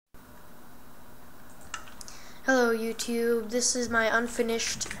Hello YouTube, this is my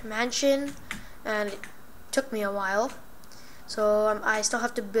unfinished mansion and it took me a while. So I still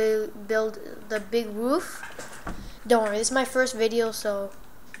have to build the big roof. Don't worry, this is my first video, so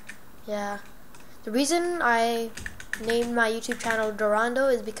yeah. The reason I named my YouTube channel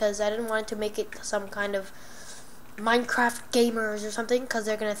Dorondo is because I didn't want to make it some kind of Minecraft gamers or something, because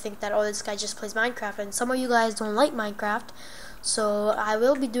they're gonna think that, oh, this guy just plays Minecraft, and some of you guys don't like Minecraft. So I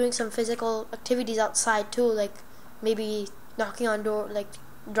will be doing some physical activities outside too, like maybe knocking on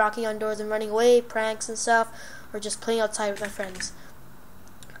doors and running away, pranks and stuff, or just playing outside with my friends.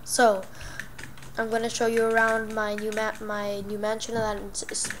 So I'm gonna show you around my new mansion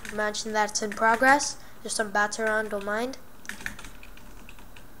that's in progress. There's some bats around, don't mind.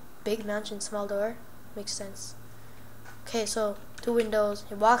 Big mansion, small door, makes sense. Okay, so 2 windows.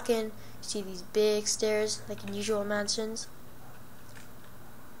 You walk in, you see these big stairs, like in usual mansions.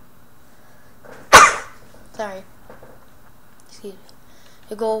 Sorry. Excuse me.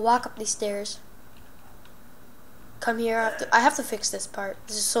 You go walk up these stairs. Come here. I have to fix this part.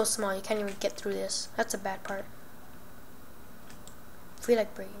 This is so small, you can't even get through this. That's a bad part. I feel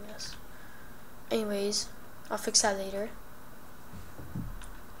like breaking this. Anyways, I'll fix that later.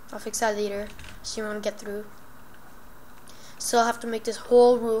 So you won't get through. So I'll have to make this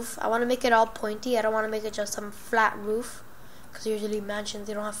whole roof. I want to make it all pointy. I don't want to make it just some flat roof, because usually mansions,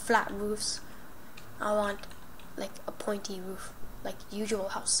 they don't have flat roofs. I want like a pointy roof, like usual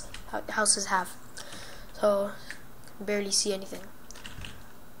houses have. So barely see anything.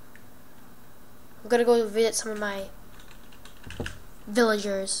 I'm gonna go visit some of my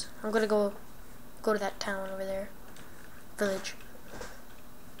villagers. I'm gonna go to that town over there, village.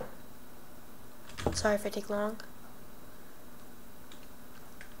 Sorry if I take long.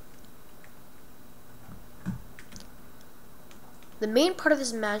 The main part of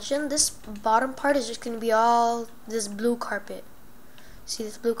this mansion, this bottom part, is just going to be all this blue carpet. See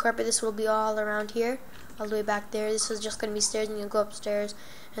this blue carpet? This will be all around here, all the way back there. This is just going to be stairs, and you can go upstairs,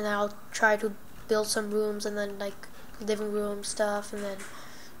 and then I'll try to build some rooms, and then like living room stuff, and then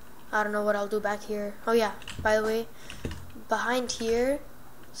I don't know what I'll do back here. Oh yeah, by the way, behind here,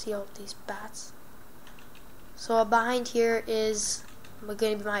 see all these bats? So behind here is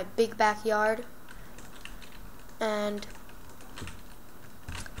going to be my big backyard, and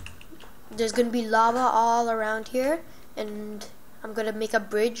there's going to be lava all around here, and I'm going to make a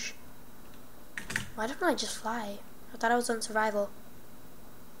bridge. Why don't I just fly? I thought I was on survival.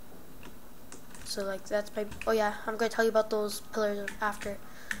 So like that's my, oh yeah, I'm going to tell you about those pillars after.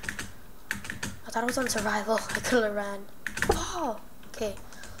 I thought I was on survival. I could have ran. Oh, okay.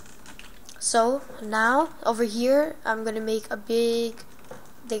 So now over here, I'm going to make a big,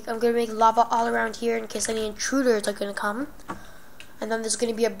 I'm going to make lava all around here in case any intruders are going to come. And then there's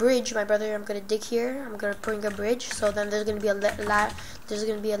going to be a bridge, my brother. I'm going to dig here. I'm going to bring a bridge. So then there's going to be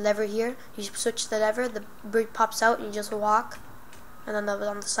a lever here. You switch the lever, the bridge pops out, and you just walk. And then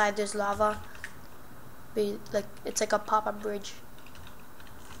on the side there's lava. It's like a pop-up bridge.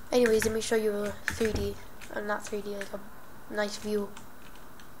 Anyways, let me show you 3D, not 3D, like a nice view.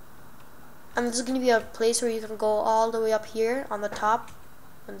 And there's going to be a place where you can go all the way up here on the top,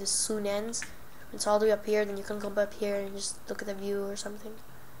 when this soon ends. It's all the way up here, then you can come up here and just look at the view or something.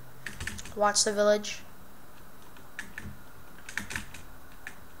 Watch the village.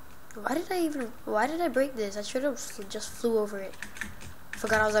 Why did I break this? I should have just flew over it.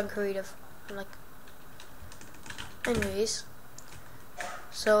 Forgot I was uncreative. I'm like, anyways.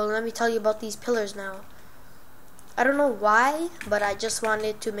 So let me tell you about these pillars now. I don't know why, but I just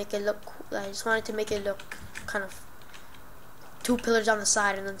wanted to make it look kind of 2 pillars on the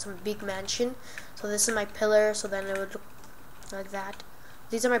side and then some big mansion. So this is my pillar, so then it would look like that.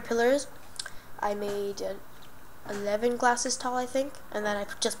 These are my pillars. I made 11 glasses tall, I think, and then I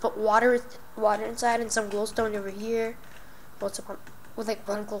just put water inside and some glowstone over here. With like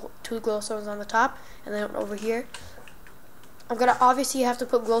 2 glowstones on the top, and then over here. I'm gonna obviously have to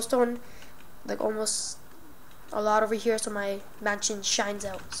put glowstone like almost a lot over here, so my mansion shines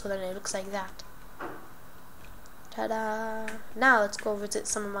out, so then it looks like that. Ta-da! Now let's go visit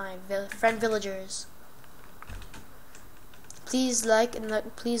some of my friend villagers. Please like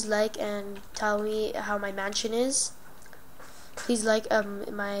and tell me how my mansion is. Please like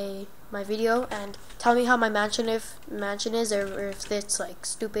my video and tell me how my mansion is, or if it's like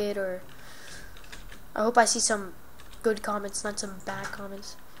stupid, or I hope I see some good comments, not some bad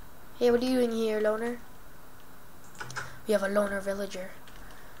comments. Hey, what are you doing here, loner? We have a loner villager.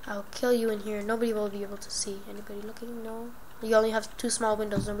 I'll kill you in here. Nobody will be able to see. Anybody looking? No. You only have 2 small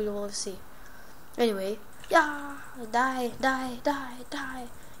windows. Nobody will see. Anyway. Yeah! Die! Die! Die! Die!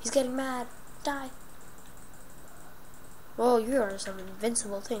 He's getting mad. Die! Oh, you are some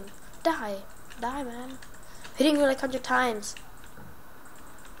invincible thing. Die. Die, man. Hitting you like 100 times.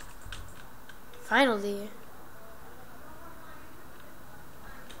 Finally.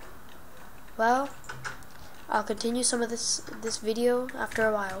 Well, I'll continue some of this video after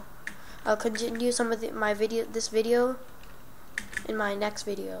a while. I'll continue some of this video in my next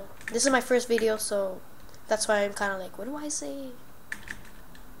video. This is my first video, so that's why I'm kind of like, what do I say?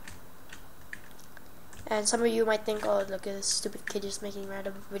 And some of you might think, oh, look at this stupid kid just making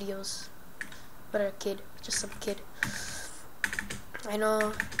random videos. But a kid, just some kid. I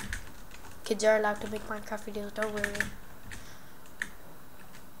know kids are allowed to make Minecraft videos, don't worry.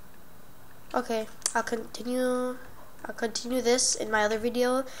 Okay, I'll continue this in my other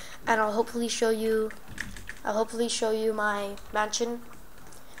video, and I'll hopefully show you my mansion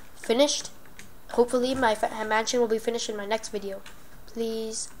finished. Hopefully my mansion will be finished in my next video.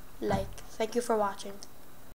 Please like. Thank you for watching.